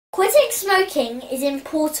Quitting smoking is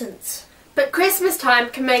important, but Christmas time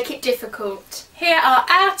can make it difficult. Here are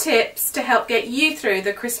our tips to help get you through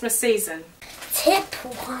the Christmas season. Tip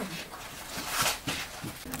 1.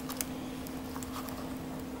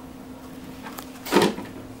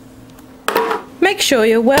 Make sure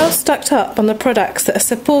you're well stocked up on the products that are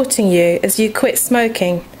supporting you as you quit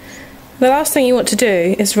smoking. The last thing you want to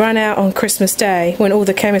do is run out on Christmas Day when all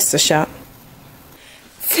the chemists are shut.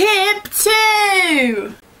 Tip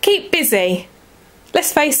 2. Keep busy.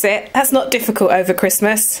 Let's face it, that's not difficult over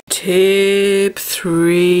Christmas. Tip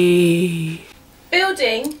 3.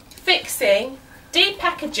 Building, fixing,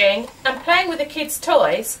 depackaging and playing with the kids'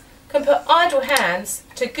 toys can put idle hands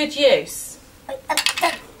to good use.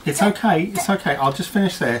 It's okay, I'll just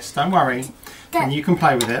finish this, don't worry. And you can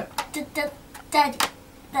play with it. Daddy.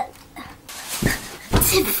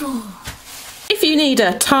 Tip 4. If you need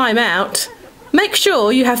a time out, make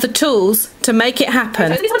sure you have the tools to make it happen.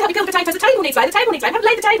 We need someone to help me peel the potatoes. The table needs laid. We haven't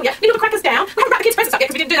laid the table yet. We need all the crackers down. We haven't wrapped the kids' presents up yet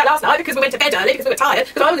because we didn't do that last night because we went to bed early because we were tired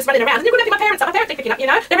because I was running around. And then we're letting my parents up. My parents need picking up, you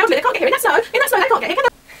know. They're around me. They can't get here. In that snow, they can't get here.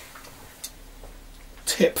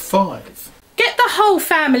 Tip 5. Get the whole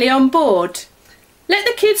family on board. Let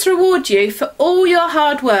the kids reward you for all your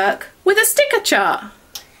hard work with a sticker chart.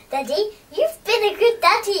 Daddy, you've been a good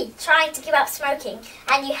daddy trying to give up smoking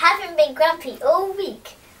and you haven't been grumpy all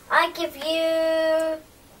week. I give you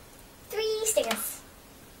 3 stickers.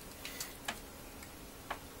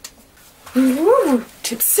 Ooh,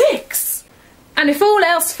 tip 6. And if all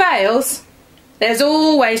else fails, there's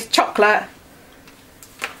always chocolate.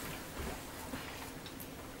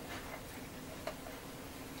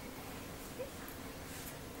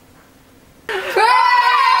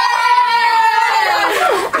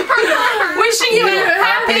 Wishing you a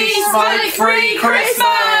happy, smoke-free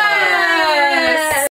Christmas!